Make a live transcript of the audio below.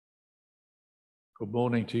Good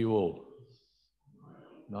morning to you all.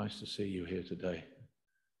 Nice to see you here today.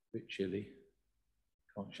 A bit chilly.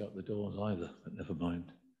 Can't shut the doors either, but never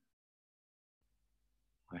mind.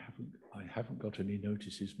 I haven't got any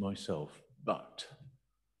notices myself, but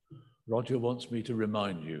Roger wants me to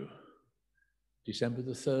remind you. December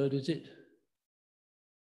the 3rd, is it?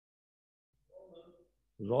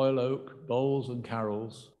 Royal Oak, bowls and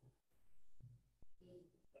carols.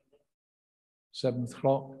 7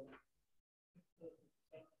 o'clock.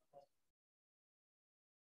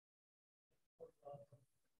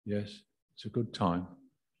 Yes, it's a good time.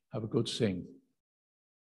 Have a good sing.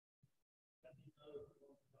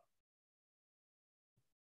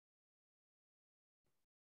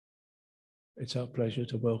 It's our pleasure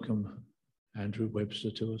to welcome Andrew Webster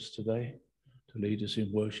to us today, to lead us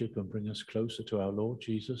in worship and bring us closer to our Lord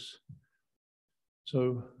Jesus.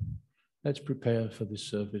 So let's prepare for this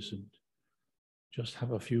service and just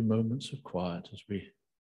have a few moments of quiet as we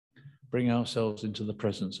bring ourselves into the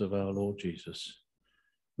presence of our Lord Jesus.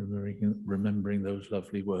 Remembering those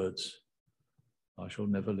lovely words, I shall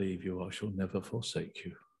never leave you, I shall never forsake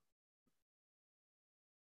you.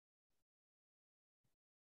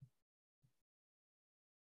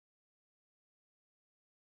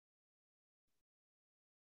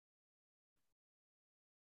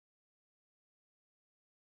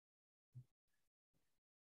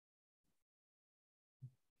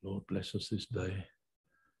 Lord, bless us this day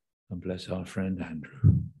and bless our friend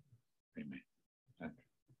Andrew. Amen. Andrew.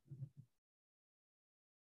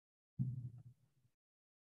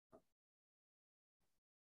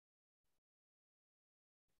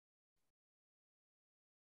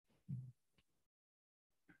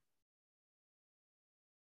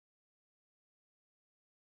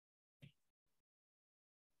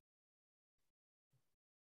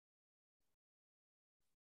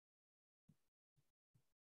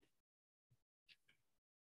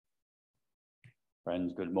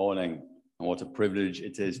 Friends, good morning, and what a privilege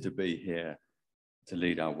it is to be here to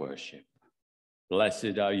lead our worship.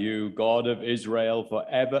 Blessed are you, God of Israel,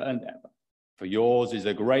 forever and ever. For yours is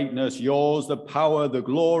the greatness, yours the power, the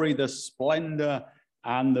glory, the splendor,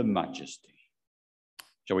 and the majesty.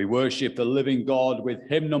 Shall we worship the living God with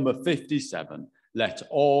hymn number 57, Let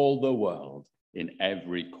All the World in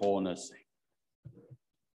Every Corner Sing.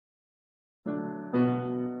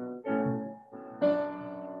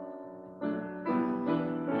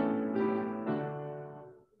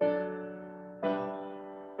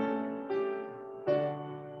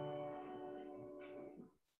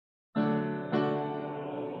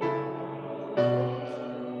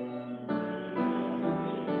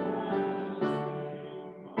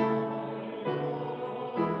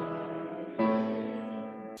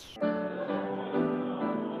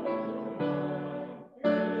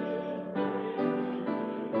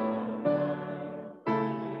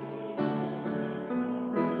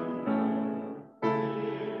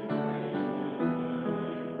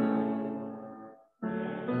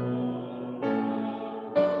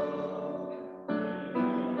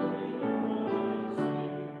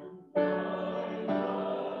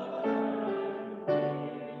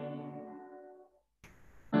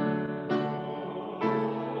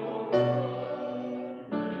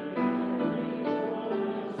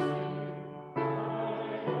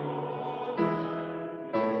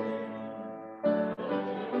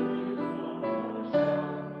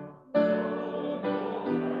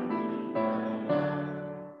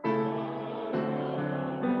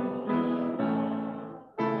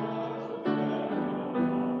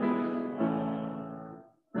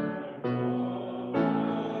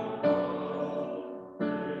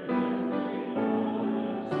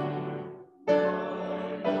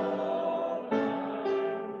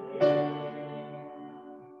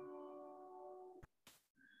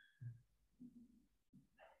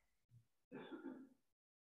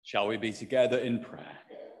 Shall we be together in prayer?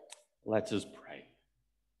 Let us pray.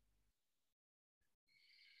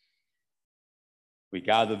 We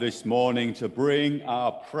gather this morning to bring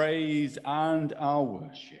our praise and our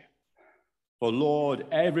worship. For Lord,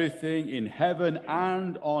 everything in heaven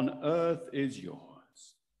and on earth is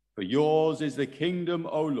yours. For yours is the kingdom,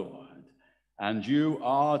 O Lord, and you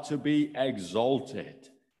are to be exalted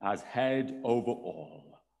as head over all.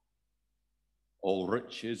 All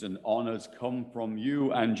riches and honors come from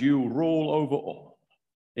you, and you rule over all.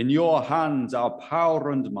 In your hands are power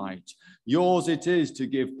and might. Yours it is to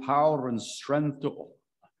give power and strength to all.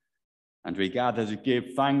 And we gather to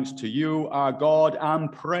give thanks to you, our God,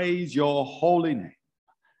 and praise your holy name.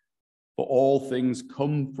 For all things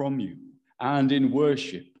come from you, and in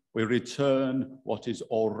worship we return what is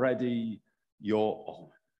already your own.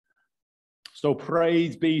 So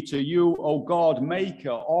praise be to you, O God,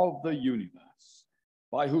 maker of the universe,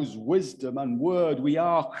 by whose wisdom and word we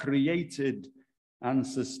are created and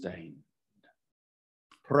sustained.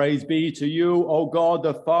 Praise be to you, O God,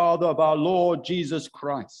 the Father of our Lord Jesus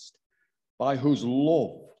Christ, by whose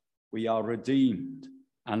love we are redeemed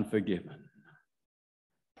and forgiven.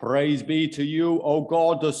 Praise be to you, O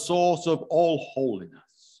God, the source of all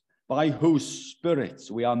holiness, by whose Spirit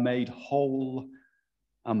we are made whole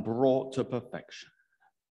and brought to perfection.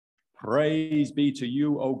 Praise be to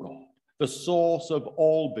you, O God, the source of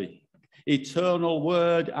all being, eternal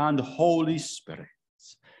Word and Holy Spirit.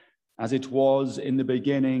 As it was in the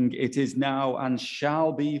beginning, it is now, and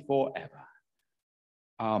shall be forever.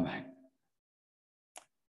 Amen.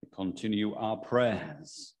 We continue our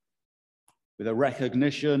prayers with a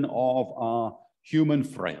recognition of our human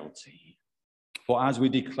frailty. For as we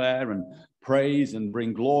declare and praise and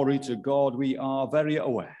bring glory to God, we are very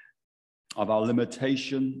aware of our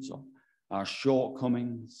limitations, of our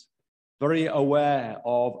shortcomings, very aware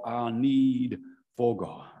of our need for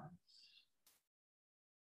God.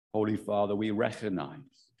 Holy Father, we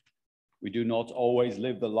recognize we do not always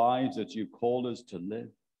live the lives that you called us to live.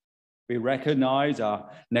 We recognize our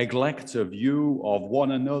neglect of you, of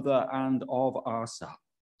one another, and of ourselves.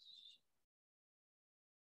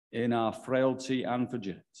 In our frailty and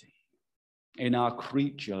fragility, in our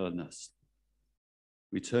creatureliness,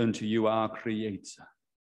 we turn to you, our Creator,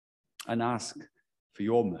 and ask for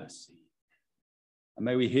your mercy. And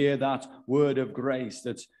may we hear that word of grace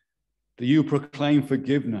that you proclaim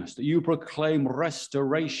forgiveness, that you proclaim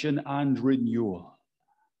restoration and renewal.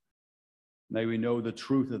 May we know the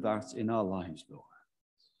truth of that in our lives, Lord.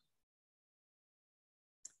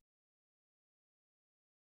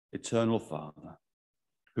 Eternal Father,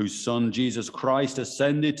 whose Son Jesus Christ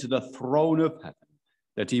ascended to the throne of heaven,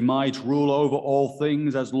 that he might rule over all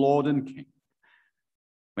things as Lord and King.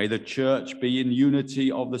 May the church be in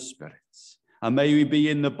unity of the spirits, and may we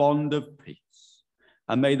be in the bond of peace.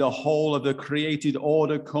 And may the whole of the created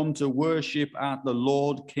order come to worship at the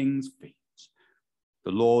Lord King's feet,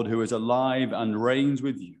 the Lord who is alive and reigns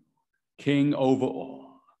with you, King over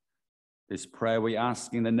all. This prayer we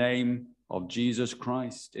ask in the name of Jesus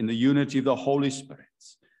Christ, in the unity of the Holy Spirit,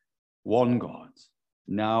 one God,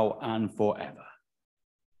 now and forever.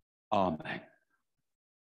 Amen.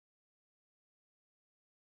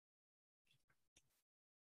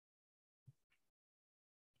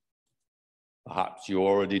 Perhaps you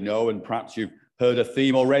already know, and perhaps you've heard a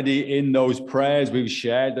theme already in those prayers we've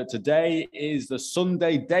shared, that today is the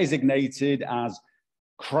Sunday designated as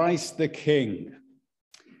Christ the King.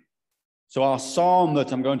 So our psalm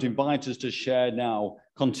that I'm going to invite us to share now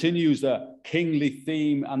continues the kingly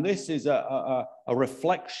theme, and this is a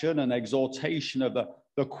reflection, an exhortation of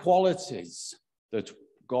the qualities that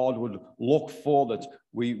God would look for, that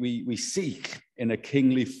we seek in a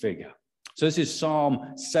kingly figure. So this is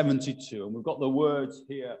Psalm 72, and we've got the words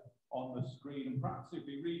here on the screen. And perhaps if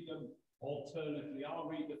we read them alternately, I'll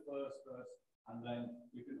read the first verse, and then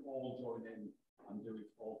we can all join in and do it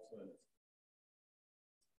alternately.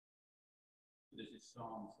 This is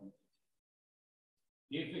Psalm 72.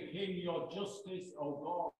 Give the king your justice,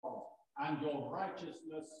 O God, and your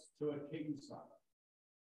righteousness to a king's son.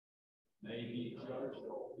 May he judge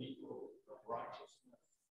your people with righteousness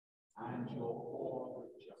and your poor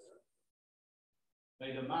with justice.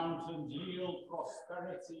 May the mountains yield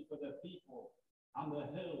prosperity for the people, and the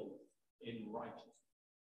hills in righteousness.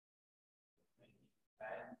 May he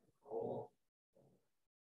bend the poor,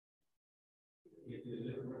 give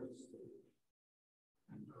deliverance to the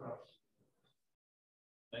and crush.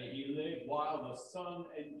 May he live while the sun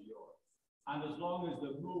endures, and as long as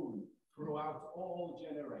the moon throughout all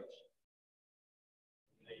generations.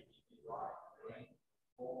 May he be like rain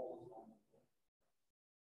falls on the earth,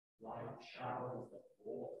 like showers that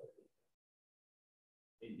water.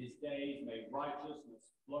 In his days may righteousness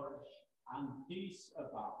flourish and peace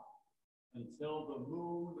abound until the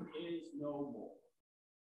moon is no more.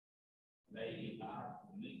 May he have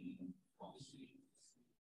dominion from sea to sea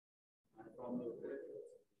and from the river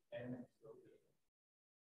to the ends of the earth.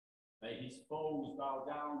 May his foes bow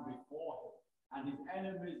down before him and his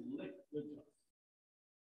enemies lick the dust.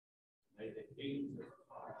 May the kings of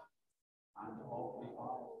Tyre and of the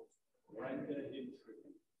isles render him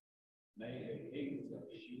tribute. May the kings of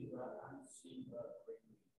Sheba and Seba bring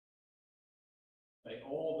him. May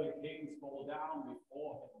all the kings fall down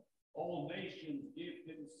before him. All nations give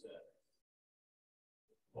him service.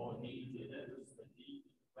 For he delivers the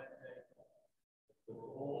needy when they fall, the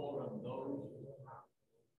poor and those who are.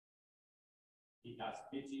 He has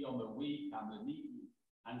pity on the weak and the needy,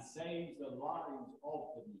 and saves the lives of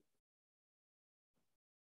the needy.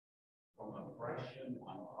 from oppression and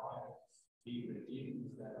violence. He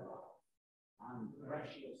redeems their life, and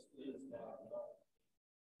precious is their blood.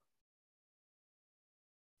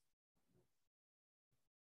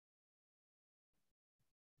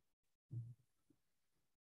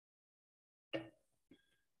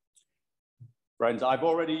 Friends, I've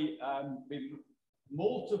already been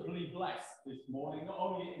multiply blessed this morning. Not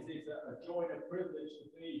only is it a joy and a privilege to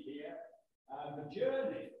be here, the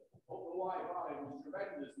journey up the White Line was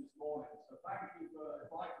tremendous this morning. So thank you for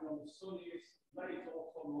inviting on the sunniest, late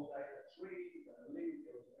autumnal day, the trees and the leaves.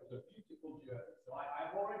 It was a beautiful journey. So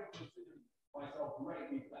I've already considered myself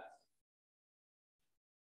greatly blessed.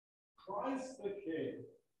 Christ the King,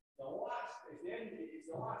 it's the last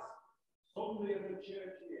Sunday of the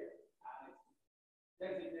church year, and it's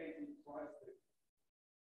designated Christ the King.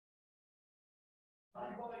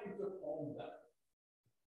 I invite you to ponder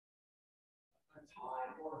a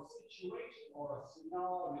time or a situation or a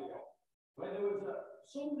scenario where there was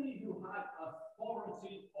somebody who had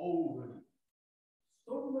authority over you,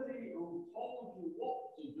 somebody who told you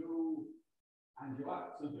what to do and you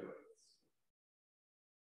had to do it.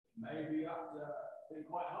 Maybe that's been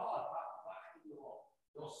quite hard back in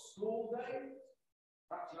your school days.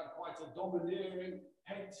 Perhaps you had quite a domineering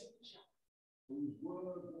head teacher whose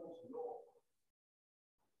word was law.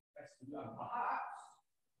 And perhaps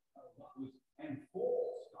that was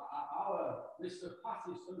enforced. Our Mr.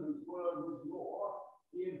 Pattison, whose word was law,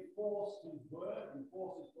 he enforced his word,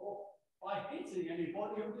 enforced his law by hitting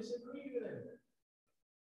anybody who disagreed with him.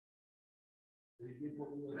 He did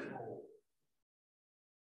what you were told.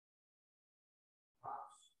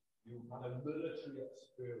 Perhaps you had a military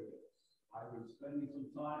experience. I was spending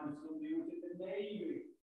some time with somebody who was in the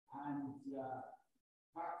Navy, and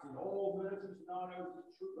perhaps in all military scenarios,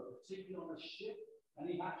 it's true, but particularly on a ship,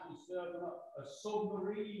 and he actually served on a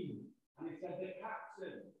submarine, and he said the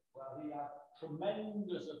captain, well, he had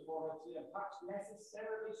tremendous authority, and perhaps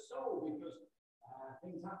necessarily so, because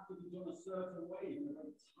things have to be done a certain way in a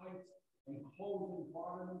very tight, enclosed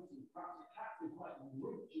environment, and perhaps the captain quite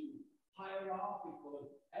rigid, hierarchical,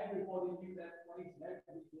 and everybody knew their place and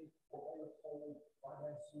everything what they were told by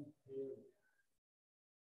their superior.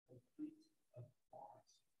 Complete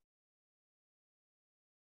authority.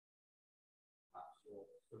 Perhaps you're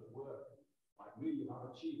sort of working like me, you have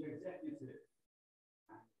a chief executive,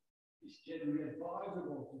 and it's generally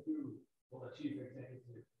advisable to do what a chief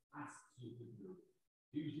executive asks you to do.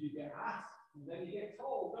 Usually you get asked, and then you get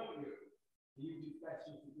told, don't you? Usually it's best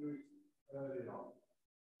to do it early on.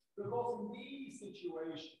 Because in these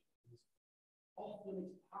situations, often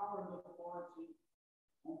it's power and authority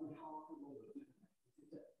on behalf of others.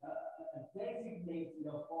 It's a designated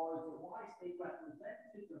authority, a wise state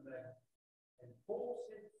representative of them,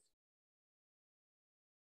 enforces,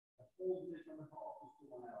 holds it on behalf of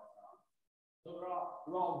someone else. So there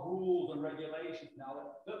are rules and regulations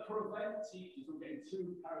now that prevent teachers from getting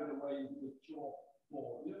too carried away with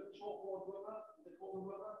chalkboard. You know the chalkboard rubber? They call the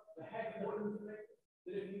rubber? The heavy wooden thing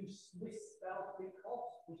that if you misspell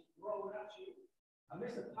because was thrown at you. And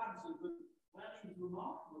Mr. Patterson was actually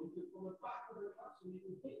remarkable because from the back of the classroom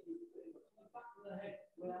you can hit you, but from the back of the head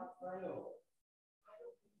without fail. I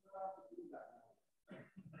don't think we're allowed to do that now.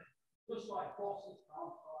 Just like bosses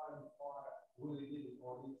can't try and fire willy-nilly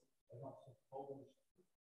bodies, they're not supposed to.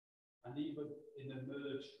 And even in the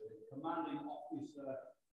military, commanding officer,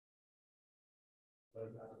 well,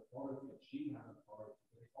 he has authority, she has authority,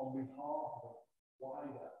 but it's on behalf of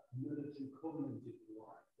wider military covenant, if you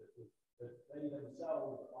like, that they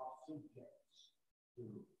themselves are subjects to.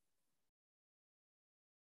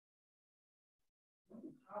 When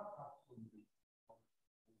you have had something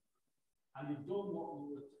and you've done what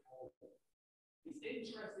you were told, it's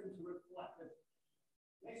interesting to reflect that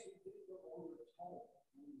yes, you did what you were told,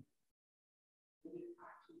 but it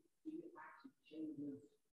actually changes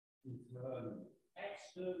internally.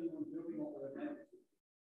 Externally, we're doing what we're meant to.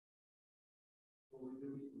 But we're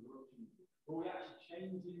doing it working. But we're actually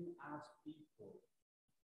changing as people.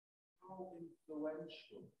 How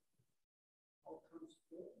influential, how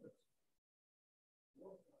transformative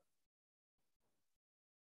was that?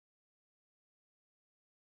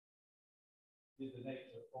 Is the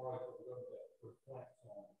nature of authority that we're going to reflect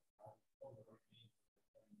on as other means.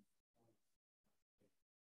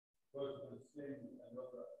 Both of the sin and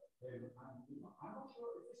other. I'm not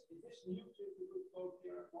sure, is this new to the group both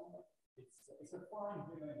here at Monmouth? It's a fine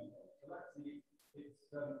thing anyway. So let's see. It's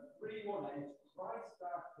 318, Christ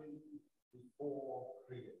our King before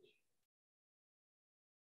creation.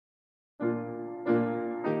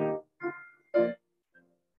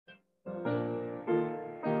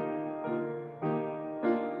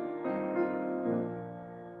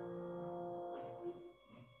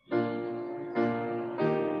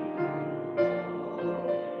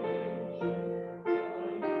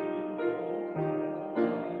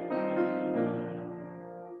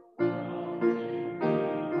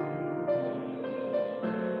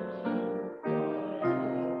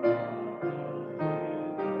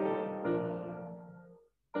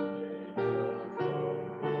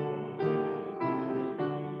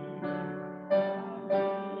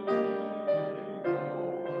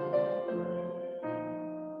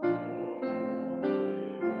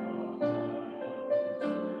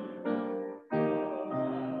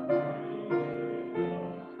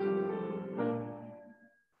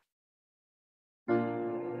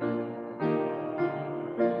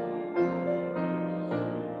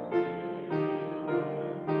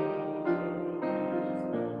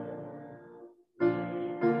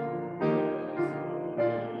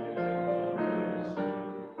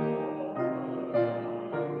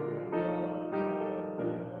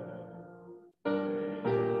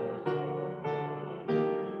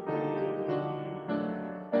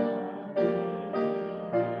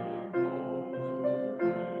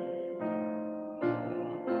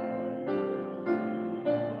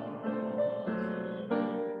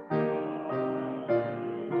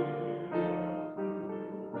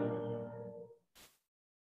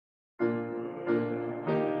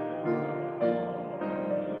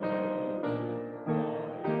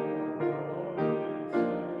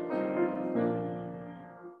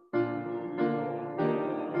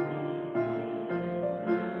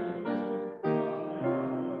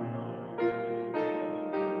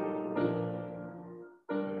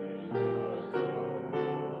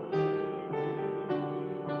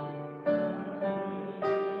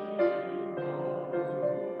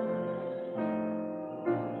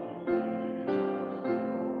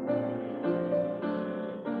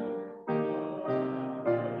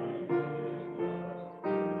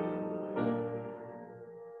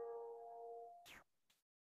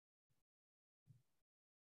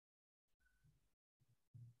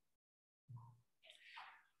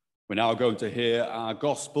 We're now going to hear our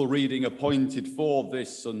gospel reading appointed for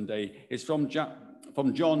this Sunday. It's from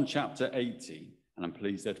John chapter 18, and I'm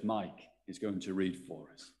pleased that Mike is going to read for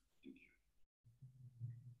us. Thank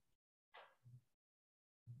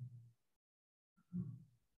you.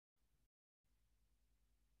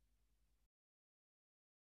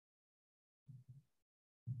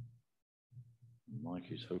 Mike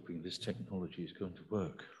is hoping this technology is going to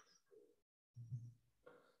work.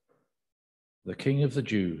 The King of the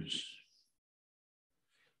Jews.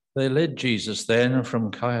 They led Jesus then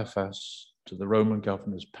from Caiaphas to the Roman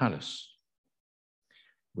governor's palace.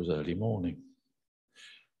 It was early morning.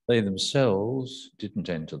 They themselves didn't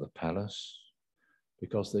enter the palace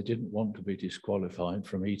because they didn't want to be disqualified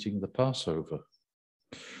from eating the Passover.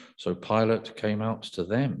 So Pilate came out to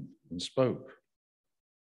them and spoke.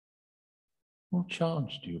 "What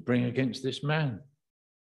charge do you bring against this man?"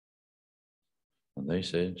 And they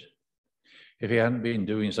said, "If he hadn't been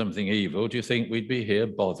doing something evil, do you think we'd be here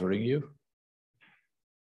bothering you?"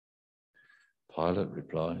 Pilate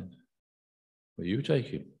replied, "Well, you take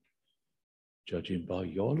him, judge him by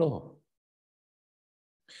your law."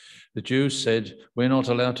 The Jews said, "We're not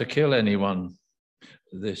allowed to kill anyone."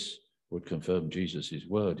 This would confirm Jesus'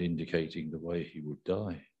 word, indicating the way he would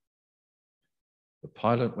die. But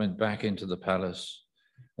Pilate went back into the palace,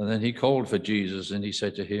 and then he called for Jesus, and he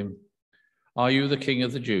said to him, "Are you the King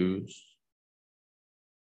of the Jews?"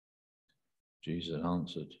 Jesus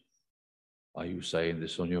answered, "Are you saying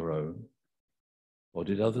this on your own, or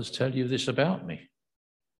did others tell you this about me?"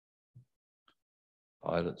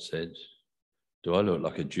 Pilate said, "Do I look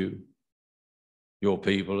like a Jew? Your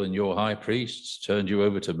people and your high priests turned you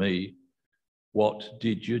over to me. What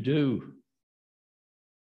did you do?"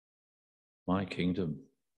 "My kingdom,"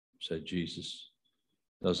 said Jesus,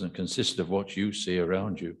 "doesn't consist of what you see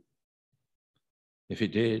around you. If it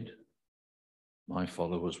did, my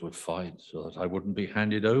followers would fight so that I wouldn't be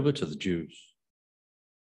handed over to the Jews.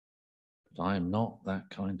 But I am not that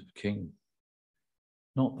kind of king,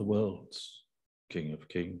 not the world's kind of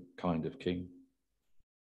king.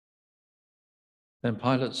 Then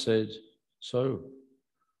Pilate said, "So,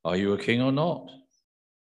 are you a king or not?"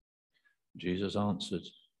 Jesus answered,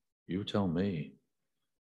 "You tell me.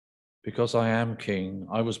 Because I am king,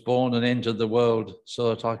 I was born and entered the world so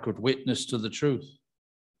that I could witness to the truth.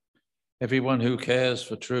 Everyone who cares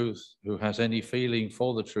for truth, who has any feeling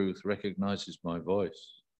for the truth, recognizes my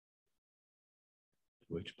voice."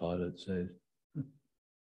 To which Pilate said,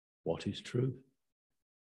 "What is truth?"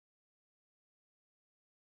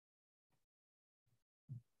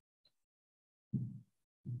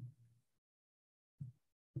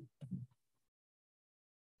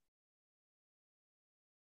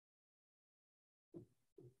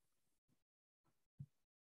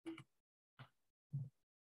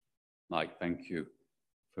 Mike, thank you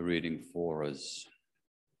for reading for us.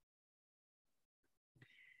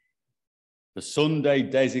 The Sunday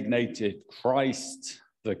designated Christ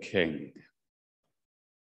the King.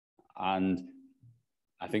 And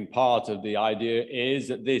I think part of the idea is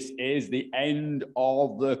that this is the end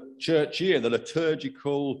of the church year, the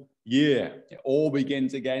liturgical year. It all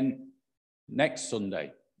begins again next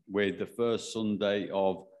Sunday with the first Sunday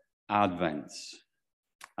of Advent.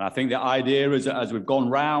 And I think the idea is that as we've gone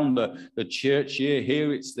round the church year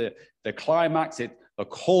here, it's the climax, the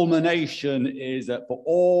culmination is that for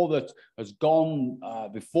all that has gone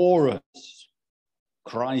before us,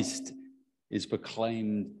 Christ is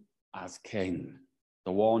proclaimed as King,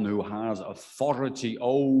 the one who has authority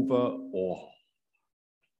over all.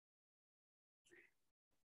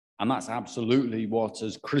 And that's absolutely what,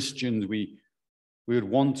 as Christians, we would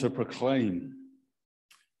want to proclaim.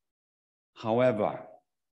 However,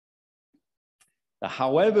 the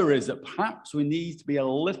however is that perhaps we need to be a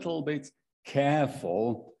little bit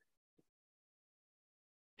careful.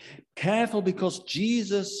 Careful because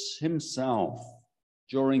Jesus himself,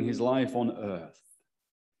 during his life on earth,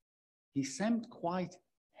 he seemed quite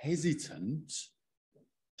hesitant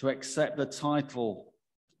to accept the title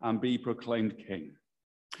and be proclaimed king.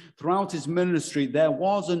 Throughout his ministry, there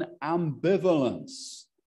was an ambivalence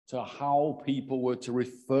to how people were to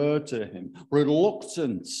refer to him,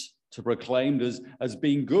 reluctant to proclaim as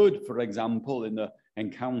being good, for example, in the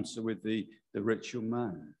encounter with the rich young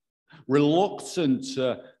man. Reluctant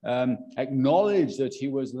to acknowledge that he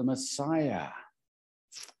was the Messiah.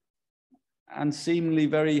 And seemingly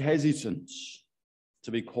very hesitant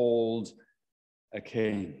to be called a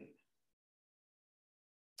king.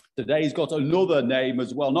 Today's got another name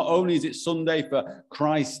as well. Not only is it Sunday for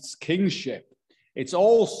Christ's kingship, it's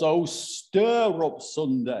also Stir Up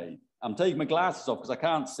Sunday I'm taking my glasses off because I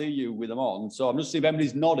can't see you with them on. So I'm just seeing if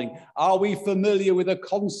everybody's nodding. Are we familiar with the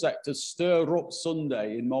concept of Stir Up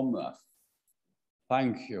Sunday in Monmouth?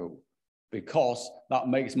 Thank you. Because that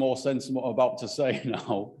makes more sense than what I'm about to say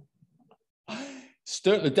now.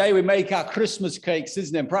 The day we make our Christmas cakes,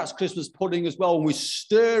 isn't it? And perhaps Christmas pudding as well. And we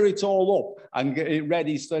stir it all up and get it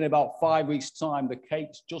ready. So in about 5 weeks' time, the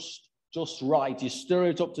cake's just right. You stir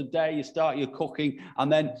it up today, you start your cooking,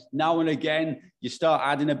 and then now and again, you start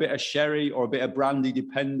adding a bit of sherry or a bit of brandy,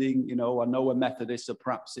 depending, I know we're Methodists, so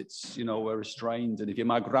perhaps it's, we're restrained. And if you're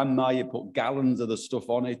my grandma, you put gallons of the stuff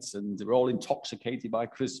on it, and they're all intoxicated by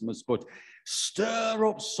Christmas. But Stir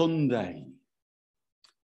Up Sunday.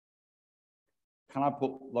 Can I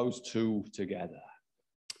put those two together?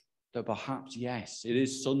 That perhaps, yes, it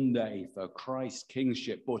is Sunday for Christ's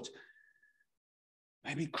kingship, but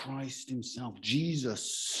maybe Christ himself, Jesus,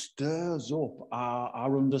 stirs up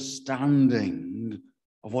our understanding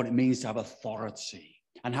of what it means to have authority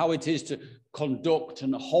and how it is to conduct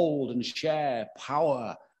and hold and share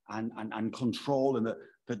power and control, and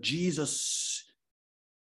that Jesus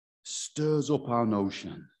stirs up our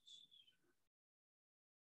notions.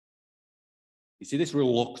 You see, this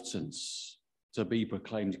reluctance to be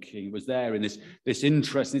proclaimed king was there in this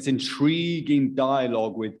interest, this intriguing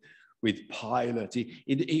dialogue with Pilate.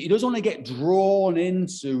 He doesn't want to get drawn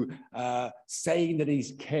into saying that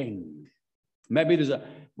he's king. Maybe there's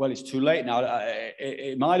it's too late now.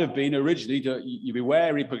 It might have been originally you be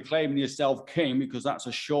wary proclaiming yourself king, because that's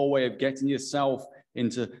a sure way of getting yourself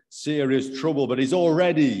into serious trouble. But he's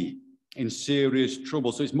already in serious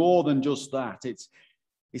trouble. So it's more than just that.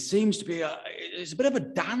 It seems to be it's a bit of a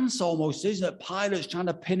dance almost, isn't it? Pilate's trying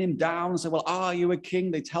to pin him down and say, well, are you a king?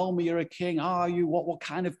 They tell me you're a king. Are you? What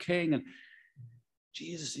kind of king? And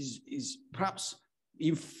Jesus is perhaps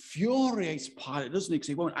infuriates Pilate, doesn't he? Because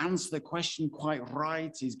he won't answer the question quite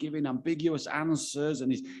right. He's giving ambiguous answers,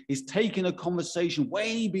 and he's taking a conversation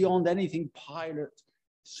way beyond anything Pilate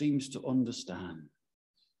seems to understand.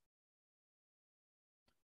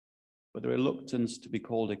 But the reluctance to be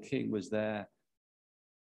called a king was there.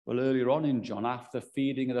 Well, earlier on in John, after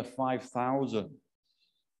feeding of the 5,000,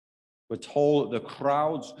 we're told that the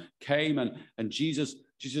crowds came and Jesus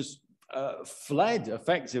fled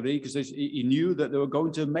effectively, because he knew that they were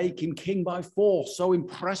going to make him king by force. So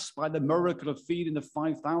impressed by the miracle of feeding the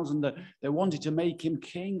 5,000 that they wanted to make him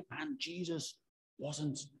king, and Jesus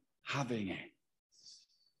wasn't having it.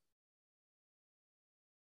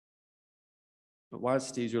 But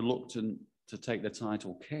whilst he's reluctant to take the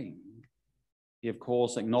title king, he, of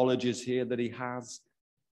course, acknowledges here that he has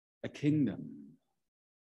a kingdom.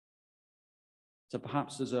 So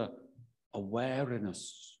perhaps there's a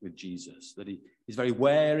wariness with Jesus, that he's very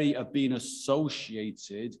wary of being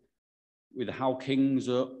associated with how kings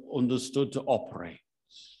are understood to operate,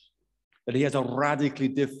 that he has a radically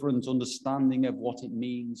different understanding of what it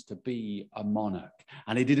means to be a monarch.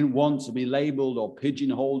 And he didn't want to be labeled or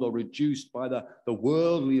pigeonholed or reduced by the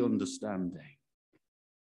worldly understanding,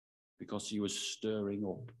 because he was stirring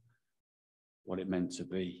up what it meant to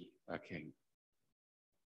be a king.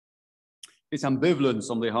 It's ambivalence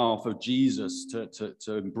on behalf of Jesus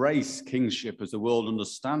to embrace kingship as the world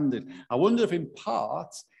understands it. I wonder if in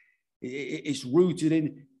part it's rooted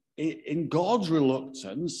in God's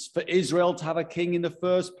reluctance for Israel to have a king in the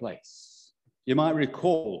first place. You might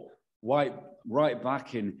recall right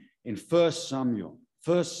back in 1 Samuel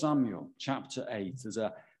chapter 8, there's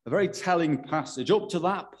a very telling passage. Up to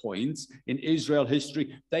that point in Israel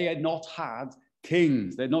history, they had not had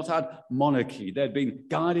kings. They had not had monarchy. They had been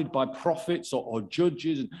guided by prophets or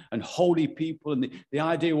judges and holy people. And the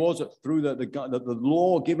idea was that through the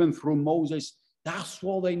law given through Moses, that's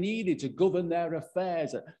all they needed to govern their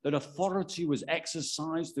affairs. That authority was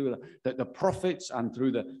exercised through the prophets and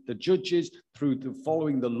through the judges, through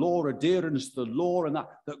following the law, adherence to the law, and that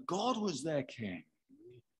God was their king.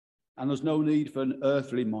 And there's no need for an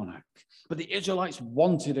earthly monarch. But the Israelites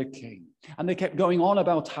wanted a king. And they kept going on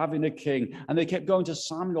about having a king. And they kept going to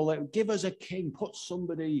Samuel, give us a king, put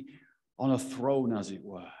somebody on a throne, as it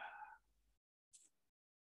were.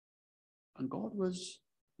 And God was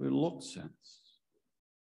reluctant.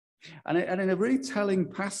 And in a very telling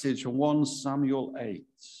passage from 1 Samuel 8.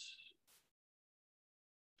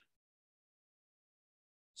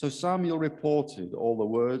 So Samuel reported all the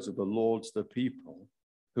words of the Lord to the people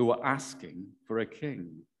who were asking for a king.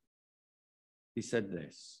 He said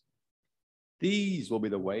this: these will be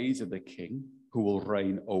the ways of the king who will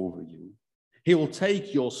reign over you. He will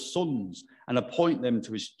take your sons and appoint them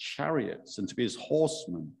to his chariots and to be his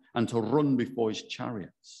horsemen and to run before his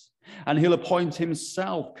chariots. And he'll appoint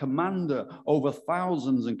himself commander over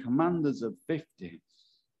thousands and commanders of 50s.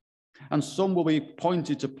 And some will be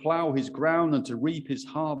appointed to plough his ground and to reap his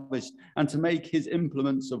harvest and to make his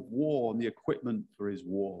implements of war and the equipment for his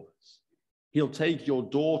wars. He'll take your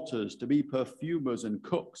daughters to be perfumers and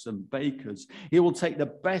cooks and bakers. He will take the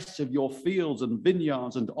best of your fields and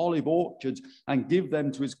vineyards and olive orchards and give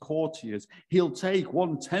them to his courtiers. He'll take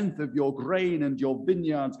 1/10 of your grain and your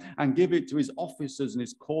vineyards and give it to his officers and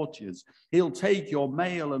his courtiers. He'll take your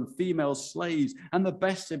male and female slaves and the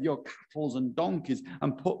best of your cattle and donkeys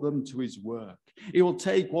and put them to his work. He will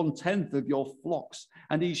take 1/10 of your flocks,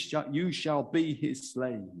 and you shall be his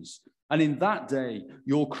slaves. And in that day,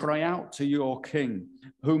 you'll cry out to your king,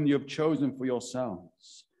 whom you have chosen for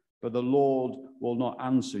yourselves. But the Lord will not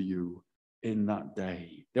answer you in that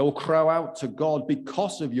day. They will cry out to God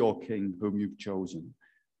because of your king, whom you've chosen.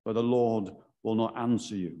 But the Lord will not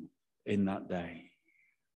answer you in that day.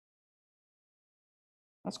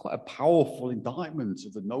 That's quite a powerful indictment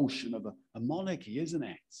of the notion of a monarchy, isn't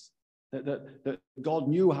it? That God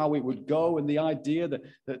knew how it would go, and the idea that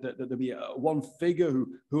there'd be one figure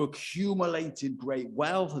who accumulated great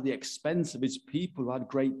wealth at the expense of his people, who had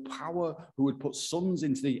great power, who would put sons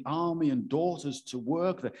into the army and daughters to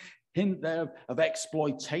work. The hint there of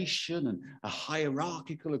exploitation and a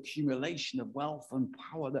hierarchical accumulation of wealth and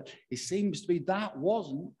power, that it seems to be that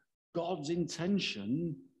wasn't God's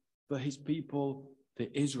intention for his people,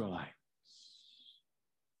 the Israelites.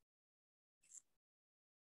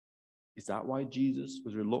 Is that why Jesus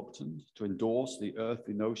was reluctant to endorse the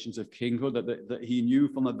earthly notions of kinghood, that he knew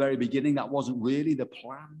from the very beginning that wasn't really the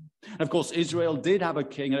plan? And of course, Israel did have a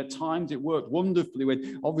king, and at times it worked wonderfully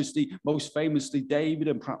with, obviously, most famously David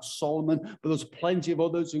and perhaps Solomon, but there's plenty of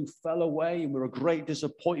others who fell away and were a great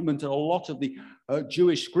disappointment. And a lot of the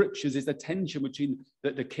Jewish scriptures is the tension between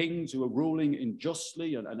the kings who are ruling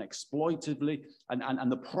unjustly and exploitively,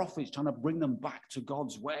 and the prophets trying to bring them back to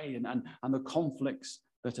God's way, and the conflicts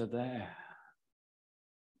that are there.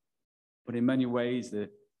 But in many ways, the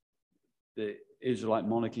Israelite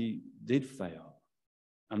monarchy did fail,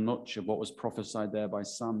 and much of what was prophesied there by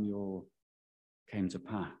Samuel came to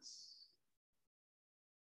pass.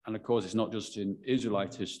 And of course, it's not just in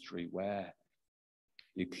Israelite history where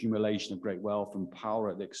the accumulation of great wealth and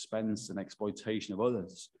power at the expense and exploitation of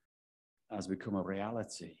others has become a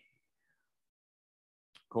reality.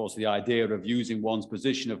 Of course, the idea of using one's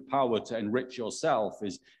position of power to enrich yourself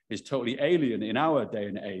is totally alien in our day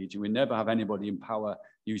and age, and we never have anybody in power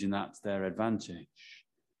using that to their advantage.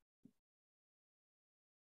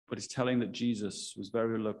 But it's telling that Jesus was very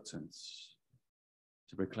reluctant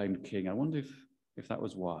to be proclaimed king. I wonder if that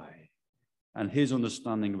was why. And his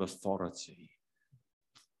understanding of authority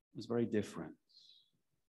was very different.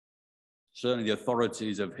 Certainly the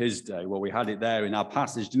authorities of his day, well, we had it there in our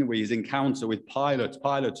passage, didn't we? His encounter with Pilate,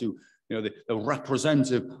 who, the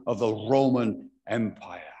representative of the Roman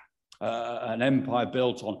Empire, an empire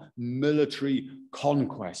built on military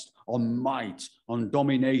conquest, on might, on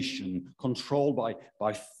domination, controlled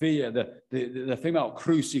by fear. The thing about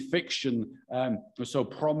crucifixion was so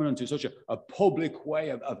prominent in such a public way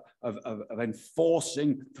of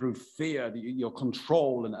enforcing through fear your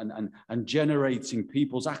control and generating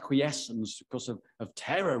people's acquiescence because of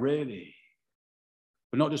terror, really.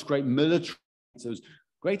 But not just great military, it was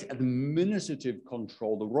great administrative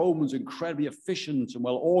control. The Romans incredibly efficient and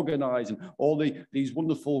well organized, and all these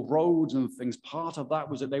wonderful roads and things. Part of that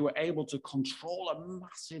was that they were able to control a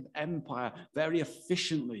massive empire very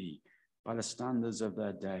efficiently by the standards of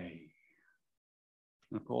their day.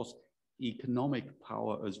 And of course, economic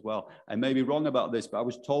power as well. I may be wrong about this, but I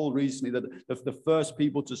was told recently that the first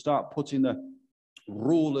people to start putting the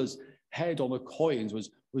ruler's head on the coins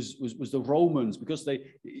was the Romans, because they,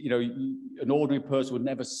 an ordinary person would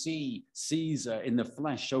never see Caesar in the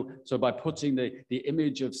flesh. So by putting the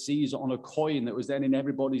image of Caesar on a coin that was then in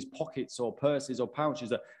everybody's pockets or purses or pouches,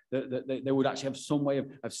 that they would actually have some way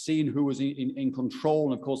of seeing who was in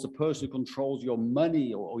control. And of course, the person who controls your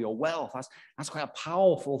money or your wealth, that's quite a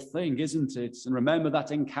powerful thing, isn't it? And remember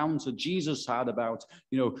that encounter Jesus had about,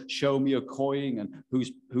 show me a coin and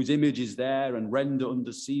whose image is there, and render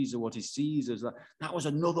unto Caesar what is Caesar's. That was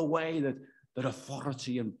another way that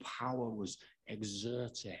authority and power was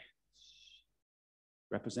exerted,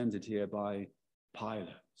 represented here by Pilate,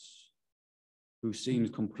 who seems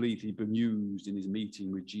completely bemused in his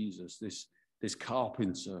meeting with Jesus, this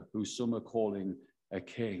carpenter who some are calling a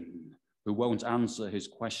king, who won't answer his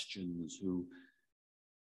questions,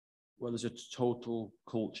 there's a total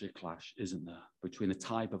culture clash, isn't there, between the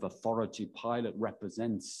type of authority Pilate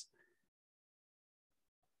represents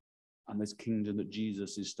and this kingdom that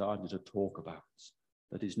Jesus is starting to talk about,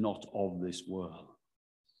 that is not of this world.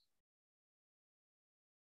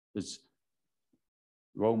 There's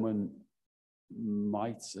Roman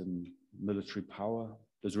might and military power.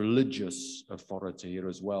 There's religious authority here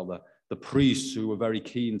as well. The priests who were very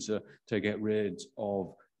keen to get rid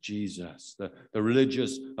of Jesus. The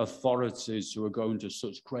religious authorities who are going to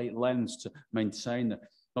such great lengths to maintain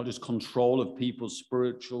not just control of people's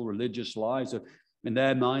spiritual, religious lives, but in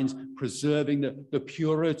their minds, preserving the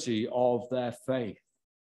purity of their faith.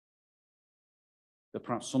 That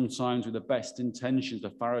perhaps sometimes with the best intentions,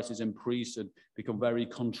 the Pharisees and priests had become very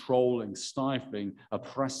controlling, stifling,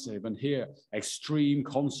 oppressive, and here extreme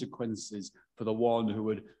consequences for the one who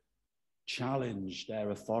would challenge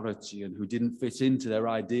their authority and who didn't fit into their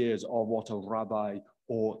ideas of what a rabbi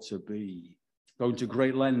ought to be. Going to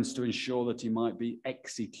great lengths to ensure that he might be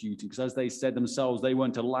executed, because as they said themselves, they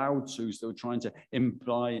weren't allowed to, so they were trying to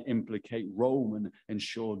implicate Rome and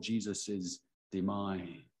ensure Jesus's demise.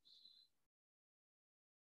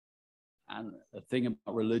 And the thing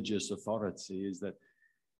about religious authority is that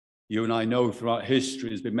you and I know throughout history,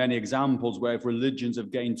 there's been many examples where if religions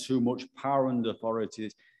have gained too much power and authority,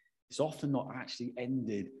 it's often not actually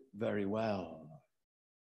ended very well.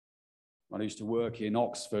 When I used to work in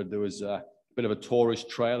Oxford, there was a bit of a tourist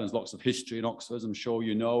trail. There's lots of history in Oxford, as I'm sure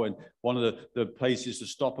you know. And one of the places to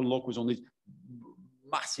stop and look was on these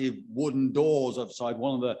massive wooden doors outside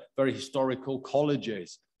one of the very historical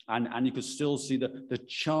colleges. And you could still see the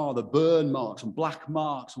char, the burn marks and black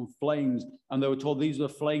marks and flames. And they were told these were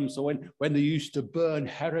flames. So when they used to burn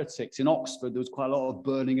heretics in Oxford, there was quite a lot of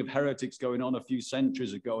burning of heretics going on a few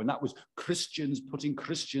centuries ago. And that was Christians putting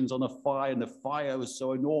Christians on a fire. And the fire was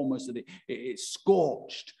so enormous that it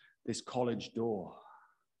scorched this college door.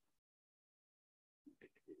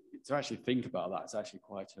 To actually think about that, it's actually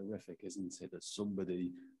quite horrific, isn't it? That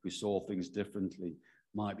somebody who saw things differently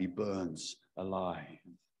might be burnt alive.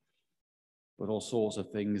 But all sorts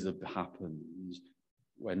of things have happened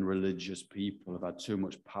when religious people have had too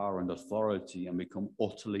much power and authority and become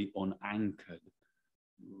utterly unanchored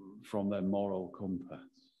from their moral compass.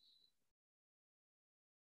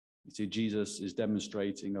 You see, Jesus is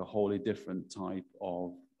demonstrating a wholly different type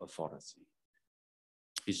of authority.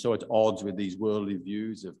 He's so at odds with these worldly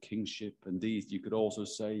views of kingship and these, you could also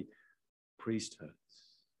say, priesthood.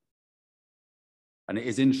 And it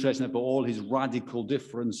is interesting about all his radical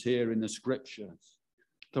difference here in the scriptures.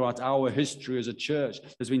 Throughout our history as a church,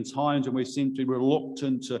 there's been times when we seem to be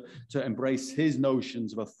reluctant to embrace his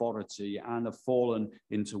notions of authority and have fallen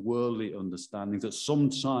into worldly understandings. That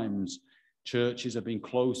sometimes churches have been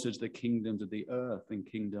closer to the kingdoms of the earth than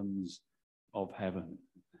kingdoms of heaven.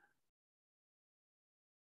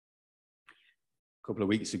 A couple of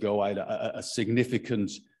weeks ago, I had a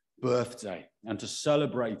significant birthday, and to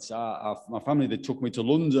celebrate my family, they took me to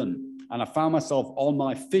London, and I found myself on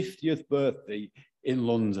my 50th birthday in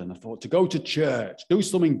London. I thought to go to church, do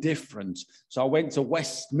something different. So I went to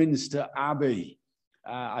Westminster Abbey.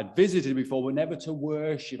 I'd visited before, but never to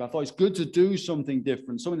worship. I thought it's good to do something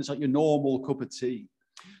different, something that's like your normal cup of tea.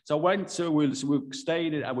 So I went to, we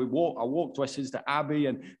stayed and I walked to Westminster Abbey,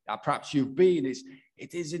 and perhaps you've been,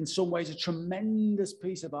 it is in some ways a tremendous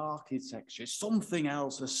piece of architecture. It's something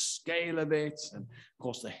else, the scale of it, and of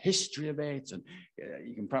course the history of it. And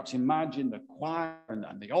you can perhaps imagine the choir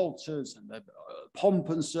and the altars and the pomp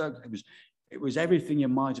and circumstance. It was everything you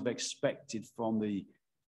might have expected from the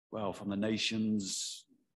nation's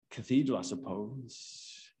cathedral, I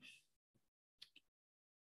suppose.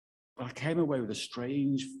 But I came away with a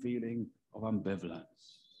strange feeling of ambivalence.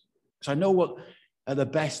 Because I know what at the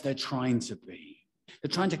best they're trying to be. They're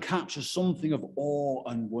trying to capture something of awe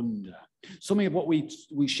and wonder, something of what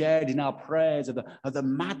we shared in our prayers of the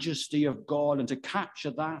majesty of God, and to capture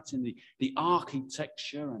that in the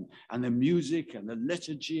architecture and the music and the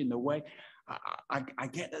liturgy and the way. I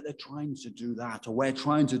get that they're trying to do that, or we're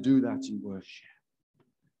trying to do that in worship.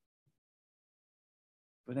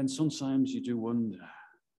 But then sometimes you do wonder,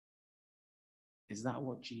 is that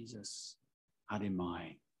what Jesus had in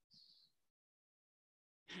mind?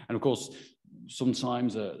 And of course,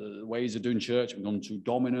 sometimes the ways of doing church have become too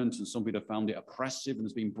dominant, and some people have found it oppressive, and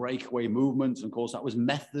there's been breakaway movements. And of course, that was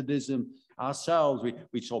Methodism ourselves.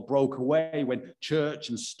 We sort of broke away when church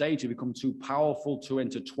and state have become too powerful, too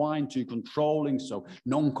intertwined, too controlling. So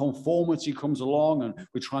non-conformity comes along, and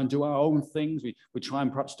we try and do our own things. We try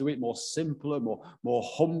and perhaps do it more simpler, more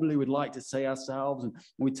humbly, we'd like to say ourselves. And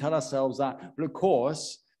we tell ourselves that. But of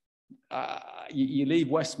course, you leave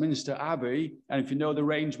Westminster Abbey, and if you know the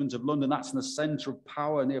arrangements of London, that's in the centre of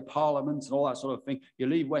power near Parliament and all that sort of thing. You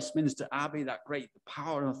leave Westminster Abbey, that great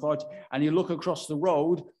power and authority, and you look across the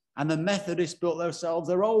road, And the Methodists built themselves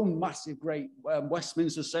their own massive, great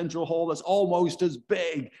Westminster Central Hall that's almost as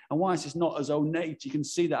big. And whilst it's not as ornate, you can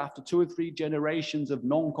see that after 2 or 3 generations of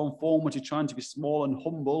non-conformity, trying to be small and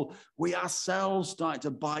humble, we ourselves start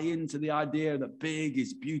to buy into the idea that big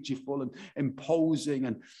is beautiful and imposing.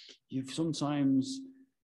 And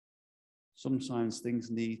sometimes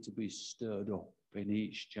things need to be stirred up in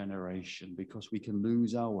each generation, because we can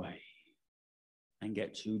lose our way and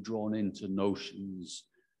get too drawn into notions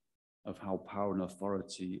of how power and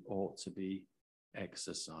authority ought to be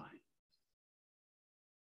exercised.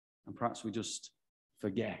 And perhaps we just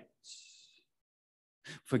forget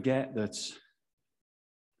that,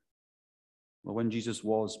 well, when Jesus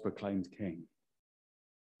was proclaimed king,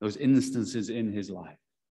 those instances in his life,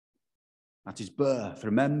 at his birth,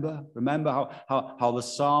 remember how the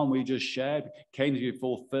psalm we just shared came to be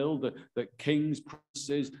fulfilled, that kings,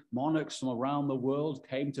 princes, monarchs from around the world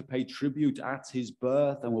came to pay tribute at his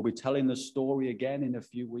birth. And we'll be telling the story again in a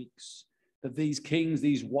few weeks, that these kings,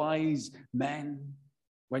 these wise men,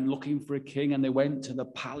 went looking for a king, and they went to the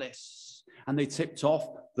palace and they tipped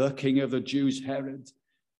off the king of the Jews, Herod,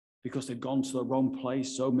 because they'd gone to the wrong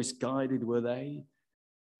place. So misguided were they.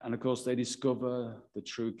 And of course, they discover the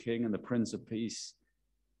true king and the Prince of Peace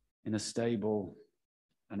in a stable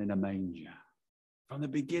and in a manger. From the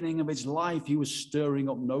beginning of his life, he was stirring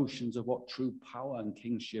up notions of what true power and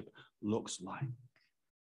kingship looks like.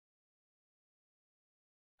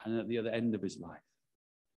 And at the other end of his life,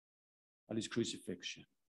 at his crucifixion,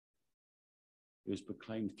 he was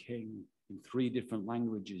proclaimed king in 3 different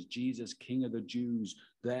languages. Jesus, King of the Jews,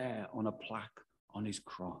 there on a plaque on his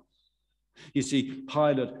cross. You see,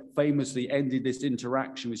 Pilate famously ended this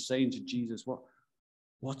interaction with saying to Jesus,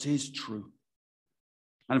 what is truth?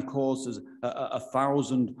 And of course, there's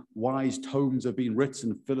 1,000 wise tomes have been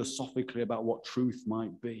written philosophically about what truth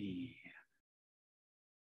might be.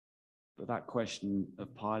 But that question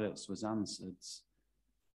of Pilate's was answered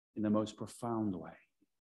in the most profound way.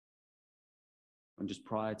 And just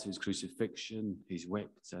prior to his crucifixion, he's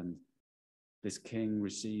whipped, and this king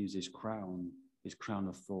receives his crown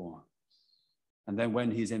of thorns. And then when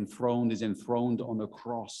he's enthroned on the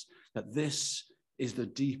cross, that this is the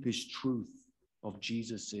deepest truth of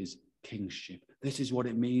Jesus's kingship. This is what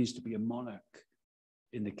it means to be a monarch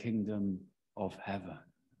in the kingdom of heaven.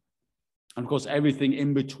 And of course, everything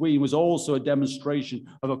in between was also a demonstration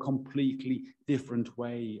of a completely different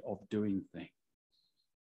way of doing things.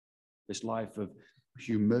 This life of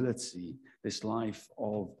humility, this life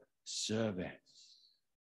of service,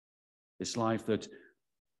 this life that,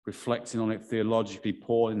 reflecting on it theologically,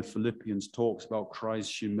 Paul in Philippians talks about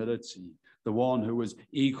Christ's humility, the one who was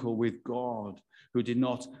equal with God, who did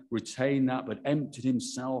not retain that, but emptied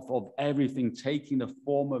himself of everything, taking the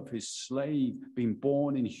form of his slave, being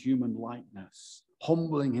born in human likeness,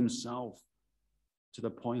 humbling himself to the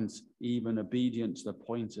point, even obedient to the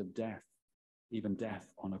point of death, even death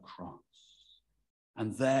on a cross.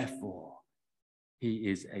 And therefore, he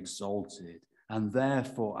is exalted. And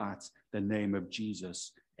therefore, at the name of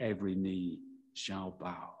Jesus, every knee shall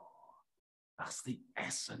bow. That's the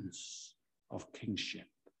essence of kingship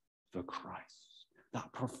for Christ.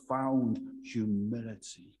 That profound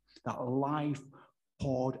humility, that life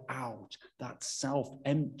poured out, that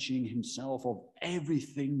self-emptying himself of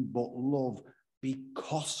everything but love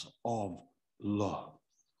because of love.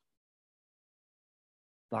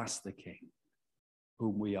 That's the King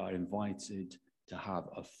whom we are invited to have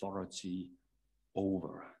authority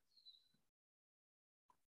over us.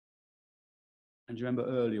 And do you remember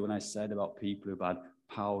earlier when I said about people who've had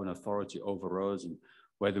power and authority over us, and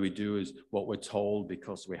whether we do is what we're told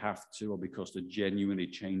because we have to or because they're genuinely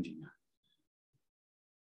changing us?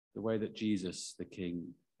 The way that Jesus, the King,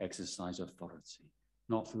 exercised authority,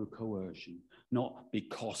 not through coercion, not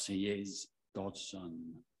because he is God's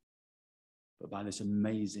Son, but by this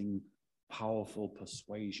amazing, powerful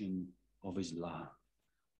persuasion of his love.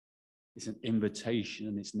 It's an invitation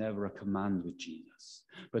and it's never a command with Jesus.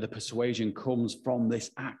 But the persuasion comes from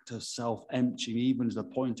this act of self-emptying, even to the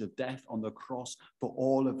point of death on the cross for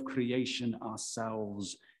all of creation,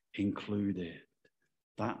 ourselves included.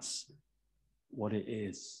 That's what it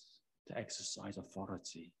is to exercise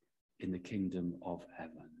authority in the kingdom of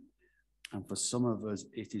heaven. And for some of us,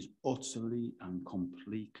 it is utterly and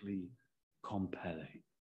completely compelling.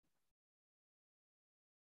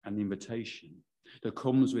 And the invitation that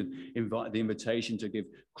comes with the invitation to give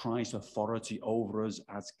Christ authority over us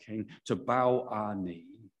as King, to bow our knee,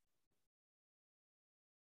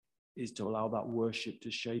 is to allow that worship to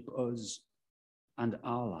shape us and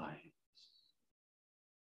our lives.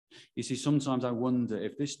 You see, sometimes I wonder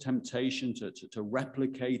if this temptation to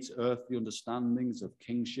replicate earthly understandings of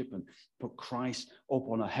kingship and put Christ up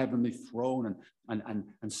on a heavenly throne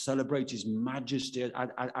and celebrate his majesty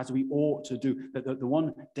as we ought to do, the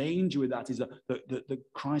one danger with that is that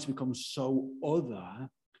Christ becomes so other,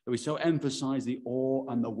 that we so emphasize the awe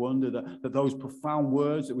and the wonder that those profound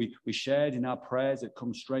words that we shared in our prayers that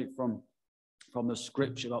come straight from the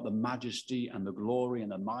scripture about the majesty and the glory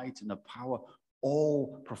and the might and the power,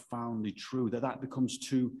 all profoundly true, that becomes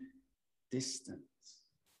too distant,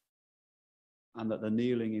 and that the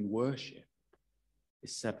kneeling in worship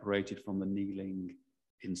is separated from the kneeling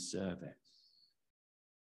in service.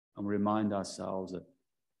 And we remind ourselves that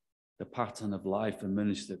the pattern of life and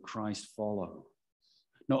ministry that Christ followed,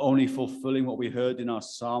 not only fulfilling what we heard in our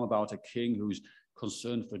psalm about a king who's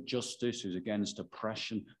concerned for justice, who's against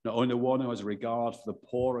oppression, not only one who has a regard for the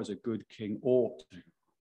poor as a good king ought to,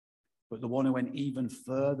 but the one who went even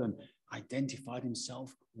further and identified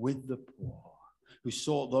himself with the poor, who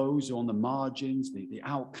sought those who are on the margins, the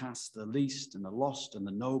outcasts, the least and the lost and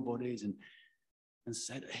the nobodies, and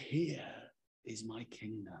said, here is my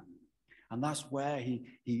kingdom. And that's where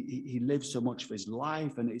he lived so much of his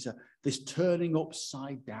life. And it's this turning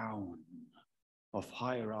upside down of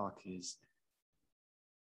hierarchies.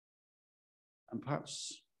 And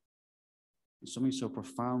perhaps something so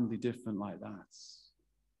profoundly different like that.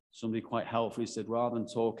 Somebody quite helpfully said, rather than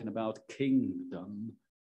talking about kingdom,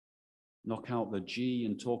 knock out the G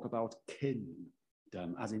and talk about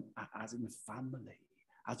kingdom, as in family,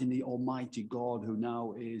 as in the Almighty God who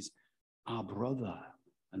now is our brother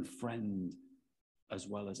and friend as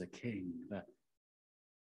well as a king, that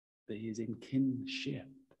he is in kinship,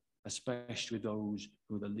 especially with those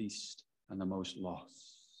who are the least and the most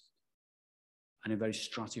lost. And in very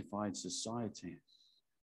stratified societies,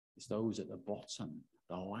 it's those at the bottom,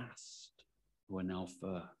 the last, who are now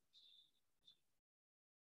first.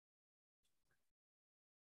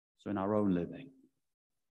 So in our own living,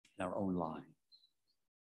 in our own lives,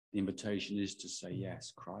 the invitation is to say,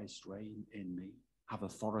 yes, Christ, reign in me, have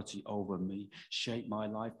authority over me, shape my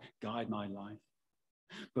life, guide my life.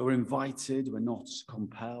 But we're invited, we're not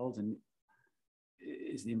compelled, and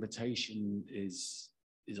the invitation is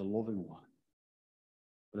a loving one.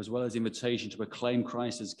 But as well as the invitation to proclaim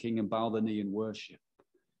Christ as King and bow the knee in worship,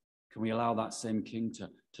 can we allow that same King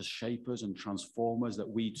to shape us and transform us, that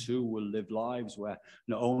we too will live lives where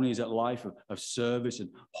not only is it life of service and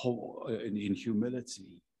in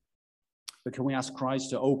humility, but can we ask Christ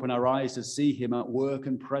to open our eyes to see him at work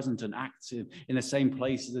and present and active in the same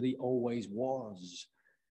places that he always was?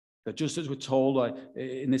 That just as we're told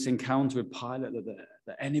in this encounter with Pilate,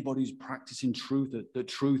 that anybody who's practicing truth, that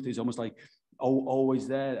truth is almost like always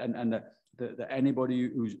there, and that anybody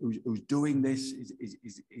who's doing this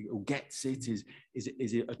who gets it is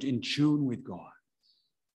in tune with God.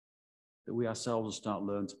 That we ourselves will start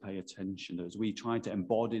learn to pay attention. That as we try to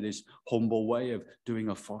embody this humble way of doing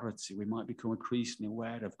authority, we might become increasingly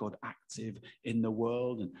aware of God active in the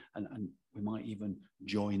world, and we might even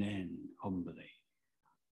join in humbly.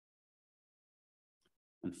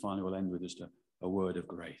 And finally, we'll end with just a word of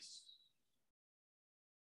grace.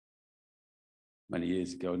 Many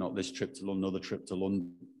years ago, not this trip to London, another trip to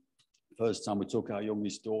London. First time we took our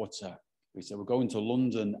youngest daughter, we said, we're going to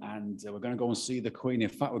London and we're going to go and see the Queen. In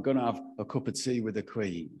fact, we're going to have a cup of tea with the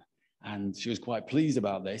Queen. And she was quite pleased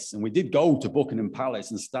about this. And we did go to Buckingham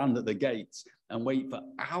Palace and stand at the gates and wait for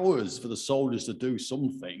hours for the soldiers to do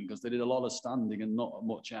something, because they did a lot of standing and not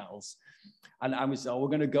much else. And we said, oh, we're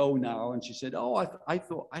going to go now. And she said, oh, I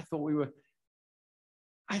thought we were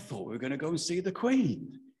going to go and see the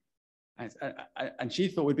Queen. And she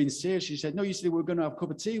thought we'd been serious. She said, no, you said we were going to have a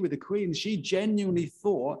cup of tea with the Queen. She genuinely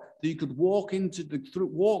thought that you could walk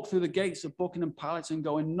through the gates of Buckingham Palace and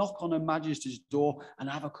go and knock on Her Majesty's door and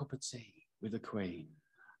have a cup of tea with the Queen.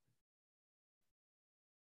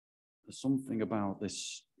 There's something about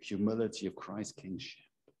this humility of Christ's kingship,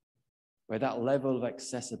 where that level of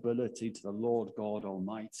accessibility to the Lord God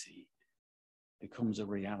Almighty becomes a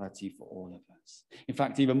reality for all of us. In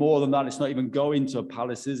fact, even more than that, it's not even going to a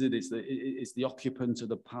palace, is it? It's the occupant of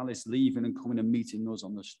the palace leaving and coming and meeting us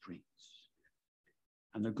on the streets.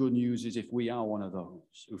 And the good news is, if we are one of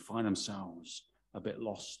those who find themselves a bit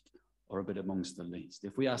lost or a bit amongst the least,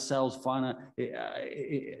 if we ourselves find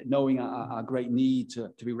knowing our great need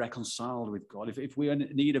to be reconciled with God, if we are in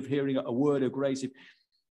need of hearing a word of grace,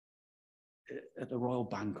 at the royal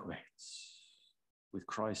banquets with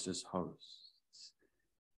Christ as host,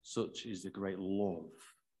 such is the great love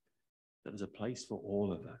that there's a place for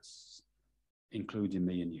all of us, including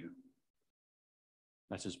me and you.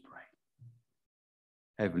 Let us pray.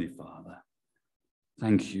 Heavenly Father,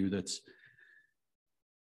 Thank you that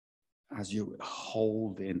as you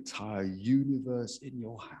hold the entire universe in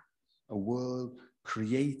your hands, a world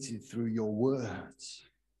created through your words,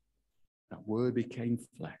 that word became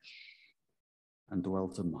flesh and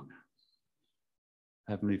dwelt among us.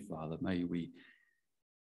 Heavenly Father, may we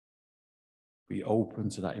be open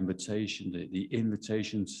to that invitation, the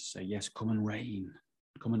invitation to say, yes, come and reign.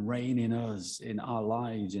 Come and reign in us, in our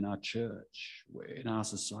lives, in our church, in our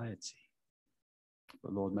society.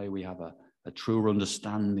 But Lord, may we have a truer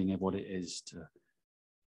understanding of what it is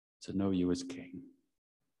to know you as King.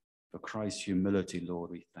 For Christ's humility,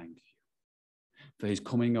 Lord, we thank you. For his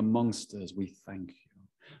coming amongst us, we thank you.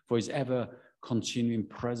 For his ever continuing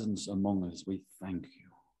presence among us, we thank you.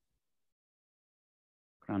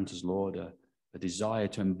 Grant us, Lord, a desire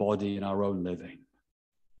to embody in our own living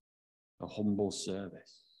a humble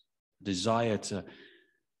service, a desire to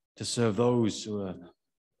serve those who are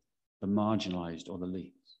the marginalized or the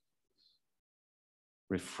least.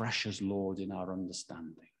 Refresh us, Lord, in our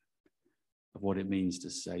understanding of what it means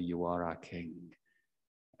to say you are our King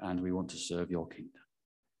and we want to serve your kingdom.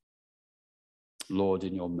 Lord,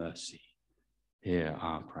 in your mercy, hear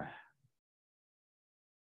our prayer.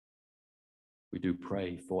 We do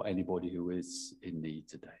pray for anybody who is in need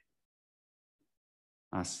today,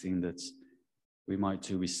 asking that we might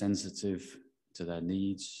too be sensitive to their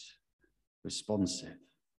needs, responsive,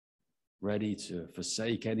 ready to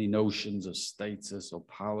forsake any notions of status or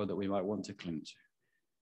power that we might want to cling to.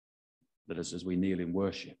 That as we kneel in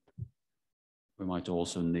worship, we might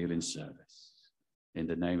also kneel in service. In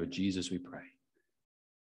the name of Jesus we pray.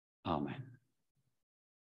 Amen.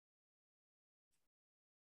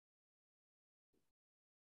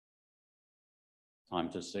 Time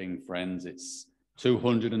to sing, friends. It's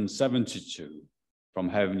 272. From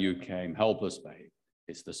heaven you came, helpless babe.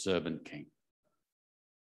 It's the servant king.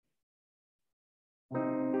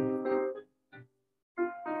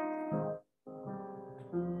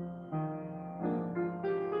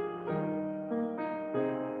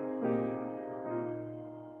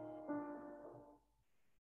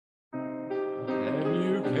 Heaven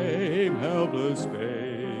you came, helpless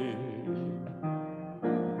babe.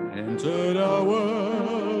 Entered our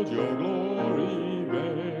world, your glory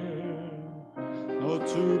bear. Not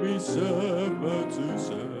to be served, but to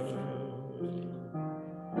serve,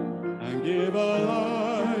 and give our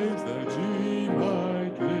lives that ye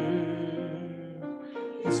might live.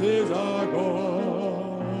 This is our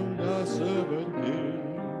God, our servant King.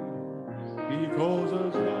 He calls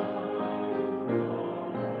us now.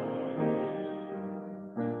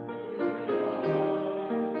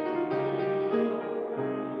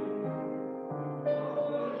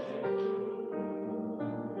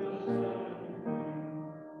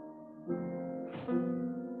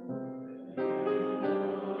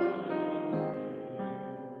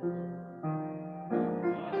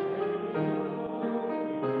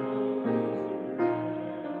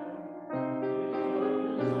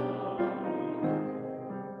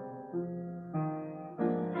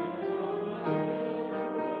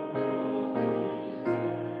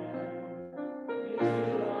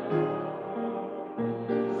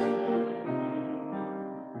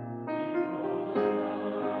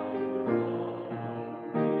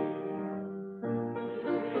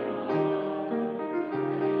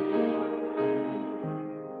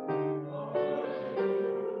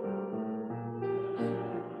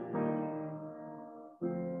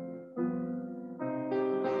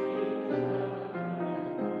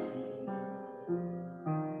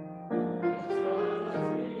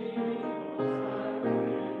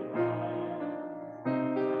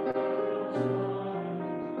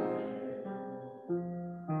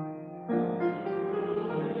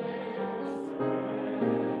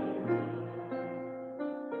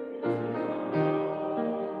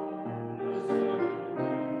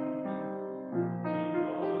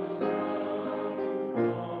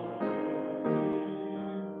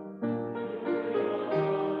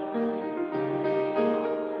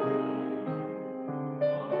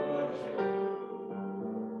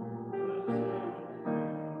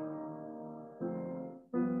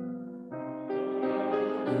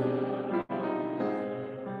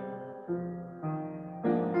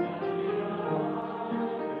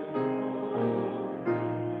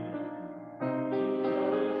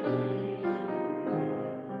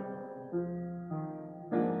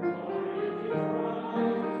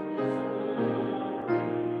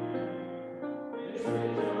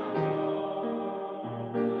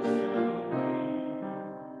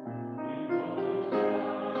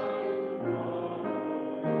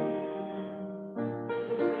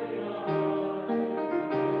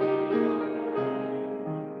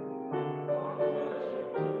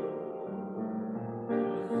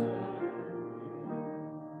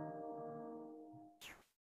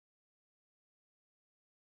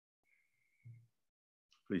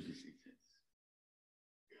 Please be seated.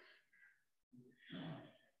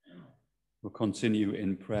 We'll continue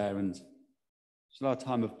in prayer, and shall our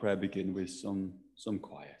time of prayer begin with some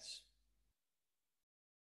quiet,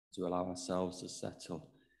 to allow ourselves to settle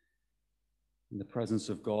in the presence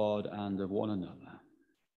of God and of one another.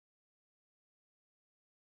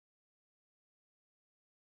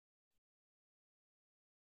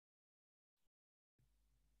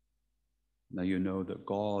 Now you know that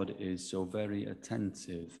God is so very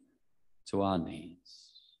attentive to our needs.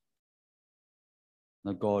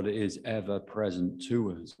 That God is ever present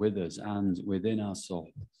to us, with us, and within our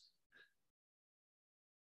souls.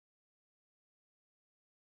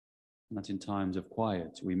 And that in times of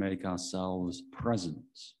quiet, we make ourselves present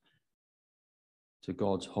to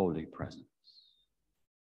God's holy presence.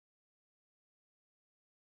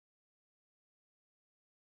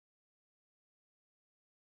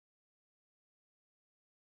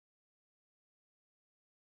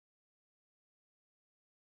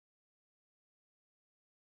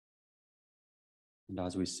 And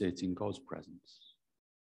as we sit in God's presence,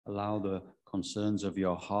 allow the concerns of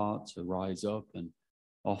your heart to rise up and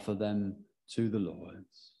offer them to the Lord.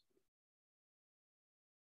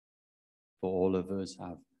 For all of us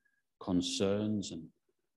have concerns and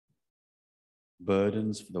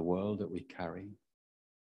burdens for the world that we carry.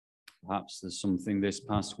 Perhaps there's something this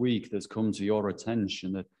past week that's come to your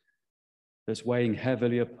attention that's weighing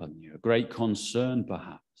heavily upon you, a great concern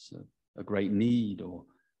perhaps, a great need or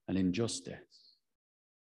an injustice.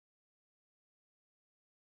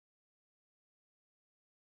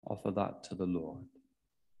 Offer that to the Lord,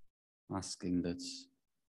 asking that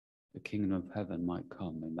the kingdom of heaven might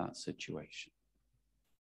come in that situation.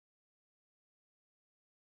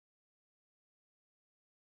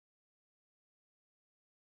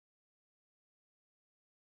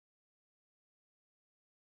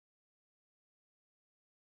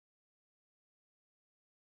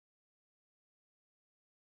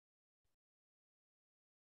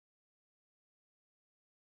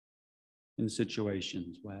 In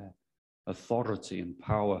situations where authority and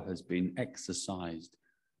power has been exercised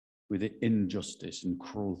with injustice and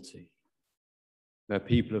cruelty, where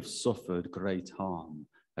people have suffered great harm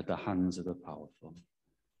at the hands of the powerful,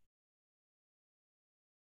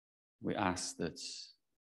 we ask that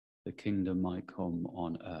the kingdom might come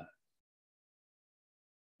on earth,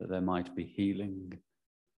 that there might be healing,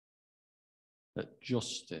 that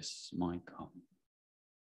justice might come.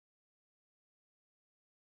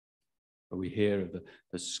 We hear of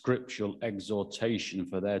the scriptural exhortation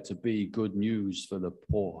for there to be good news for the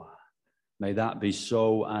poor. May that be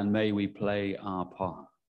so, and may we play our part.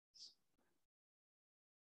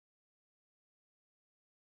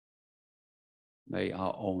 May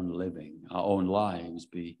our own living, our own lives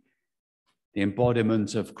be the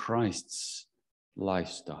embodiment of Christ's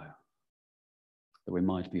lifestyle, that we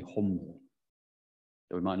might be humble,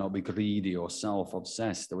 that we might not be greedy or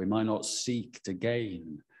self-obsessed, that we might not seek to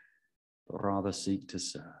gain, but rather seek to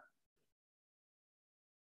serve.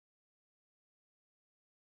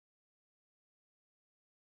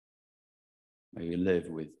 May we live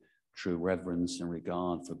with true reverence and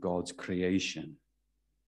regard for God's creation,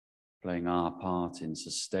 playing our part in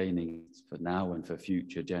sustaining it for now and for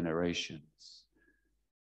future generations.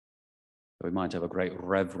 That we might have a great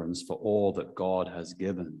reverence for all that God has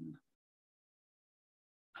given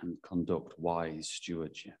and conduct wise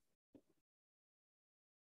stewardship.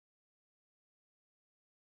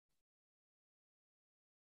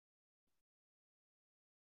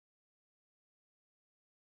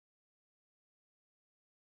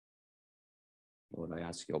 Lord, I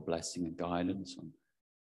ask your blessing and guidance on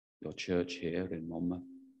your church here in Monmouth.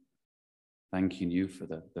 Thanking you for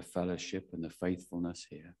the fellowship and the faithfulness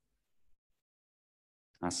here.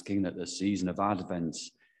 Asking that the season of Advent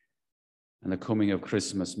and the coming of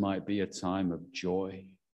Christmas might be a time of joy,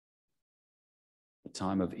 a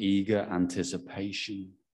time of eager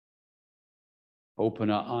anticipation.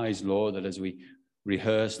 Open our eyes, Lord, that as we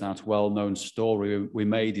rehearse that well-known story, we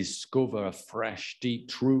may discover fresh, deep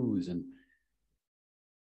truths and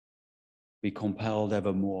be compelled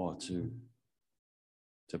evermore to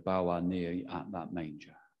bow our knee at that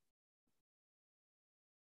manger.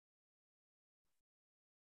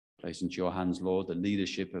 Place into your hands, Lord, the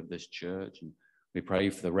leadership of this church, and we pray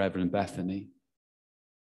for the Reverend Bethany,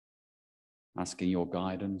 asking your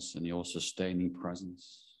guidance and your sustaining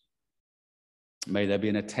presence. May there be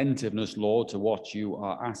an attentiveness, Lord, to what you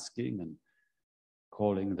are asking and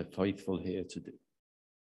calling the faithful here to do.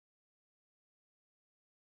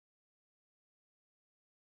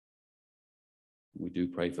 We do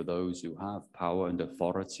pray for those who have power and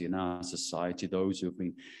authority in our society, those who have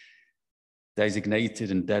been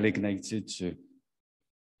designated and delegated to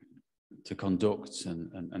conduct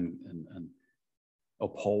and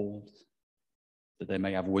uphold, that they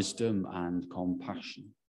may have wisdom and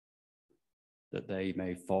compassion, that they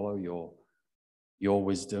may follow your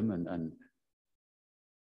wisdom and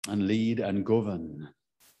lead and govern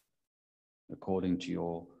according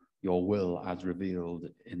to your will as revealed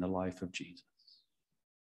in the life of Jesus.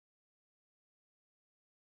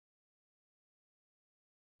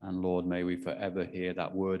 And Lord, may we forever hear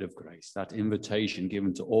that word of grace, that invitation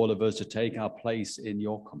given to all of us to take our place in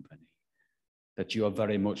your company, that you are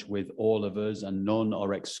very much with all of us and none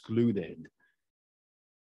are excluded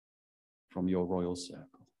from your royal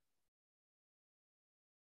circle.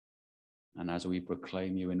 And as we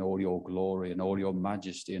proclaim you in all your glory and all your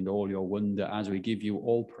majesty and all your wonder, as we give you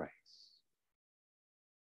all praise,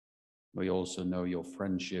 we also know your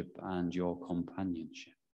friendship and your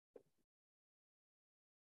companionship.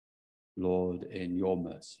 Lord, in your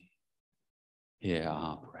mercy, hear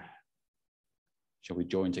our prayer. Shall we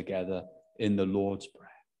join together in the Lord's Prayer?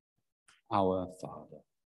 Our Father,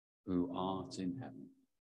 who art in heaven,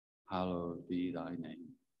 hallowed be thy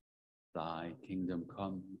name. Thy kingdom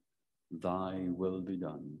come, thy will be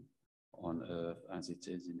done, on earth as it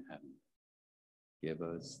is in heaven. Give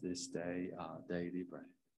us this day our daily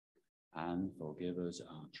bread, and forgive us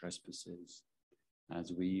our trespasses,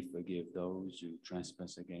 as we forgive those who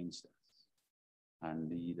trespass against us.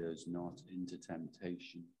 And lead us not into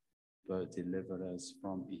temptation, but deliver us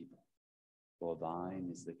from evil. For thine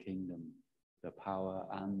is the kingdom, the power,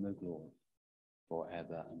 and the glory,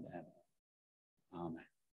 forever and ever. Amen.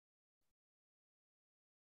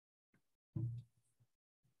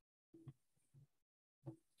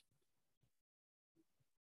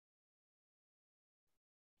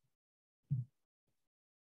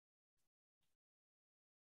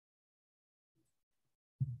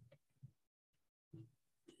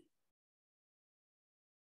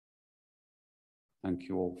 Thank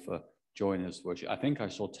you all for joining us for worship. I think I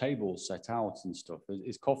saw tables set out and stuff.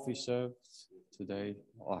 Is coffee served today?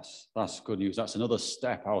 Oh, that's good news. That's another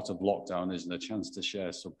step out of lockdown, isn't it? A chance to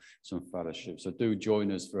share some fellowship. So do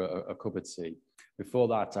join us for a cup of tea. Before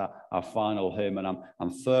that, our final hymn, and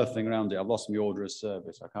I'm furthing around it. I've lost my order of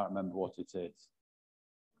service. I can't remember what it is.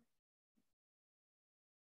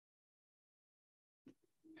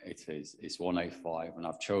 It is. It's 185, and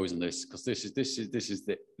I've chosen this because this is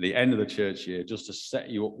the end of the church year, just to set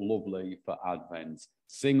you up lovely for Advent.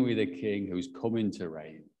 Sing we the King who's coming to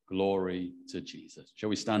reign. Glory to Jesus. Shall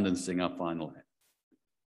we stand and sing our final hymn?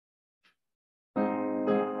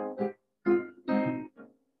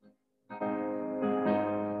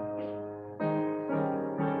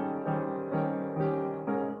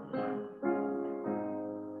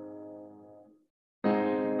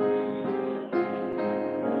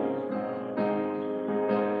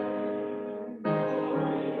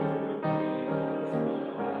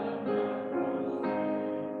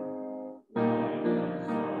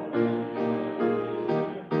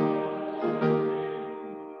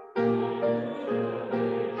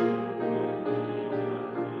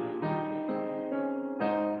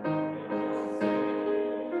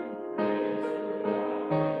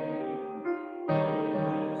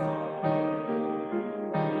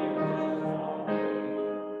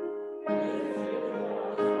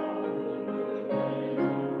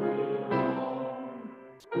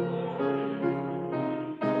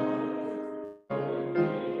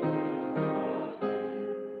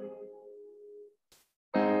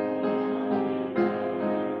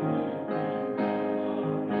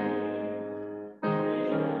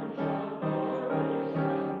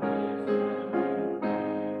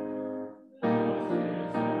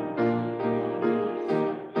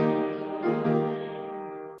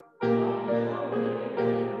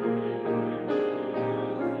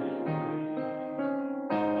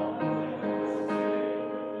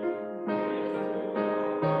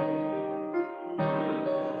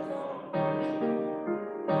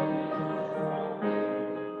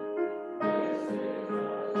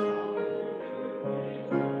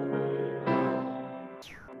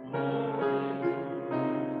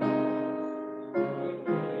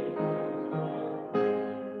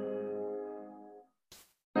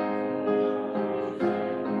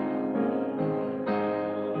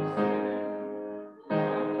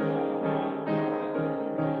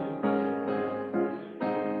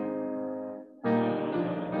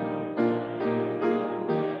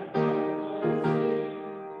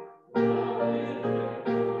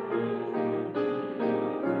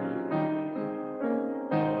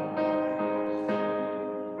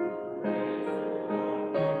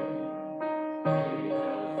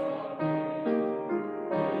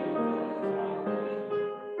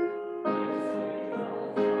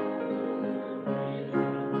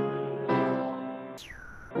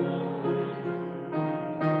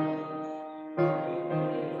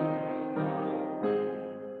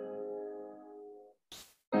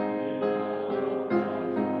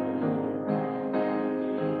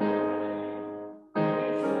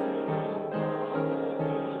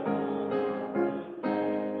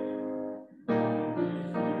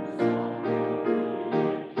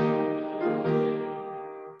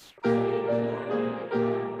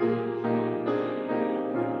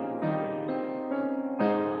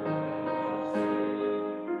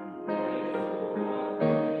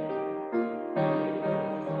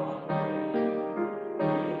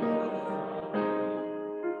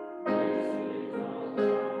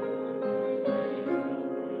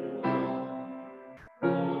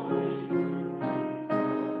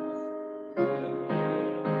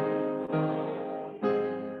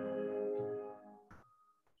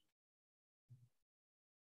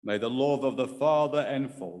 May the love of the Father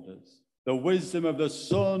enfold us, the wisdom of the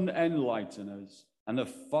Son enlighten us, and the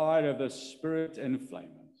fire of the Spirit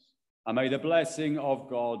inflame us. And may the blessing of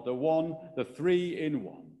God, the one, the three in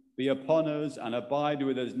one, be upon us and abide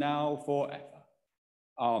with us now forever.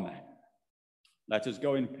 Amen. Let us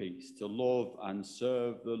go in peace to love and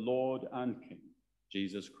serve the Lord and King,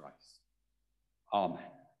 Jesus Christ.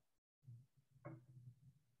 Amen.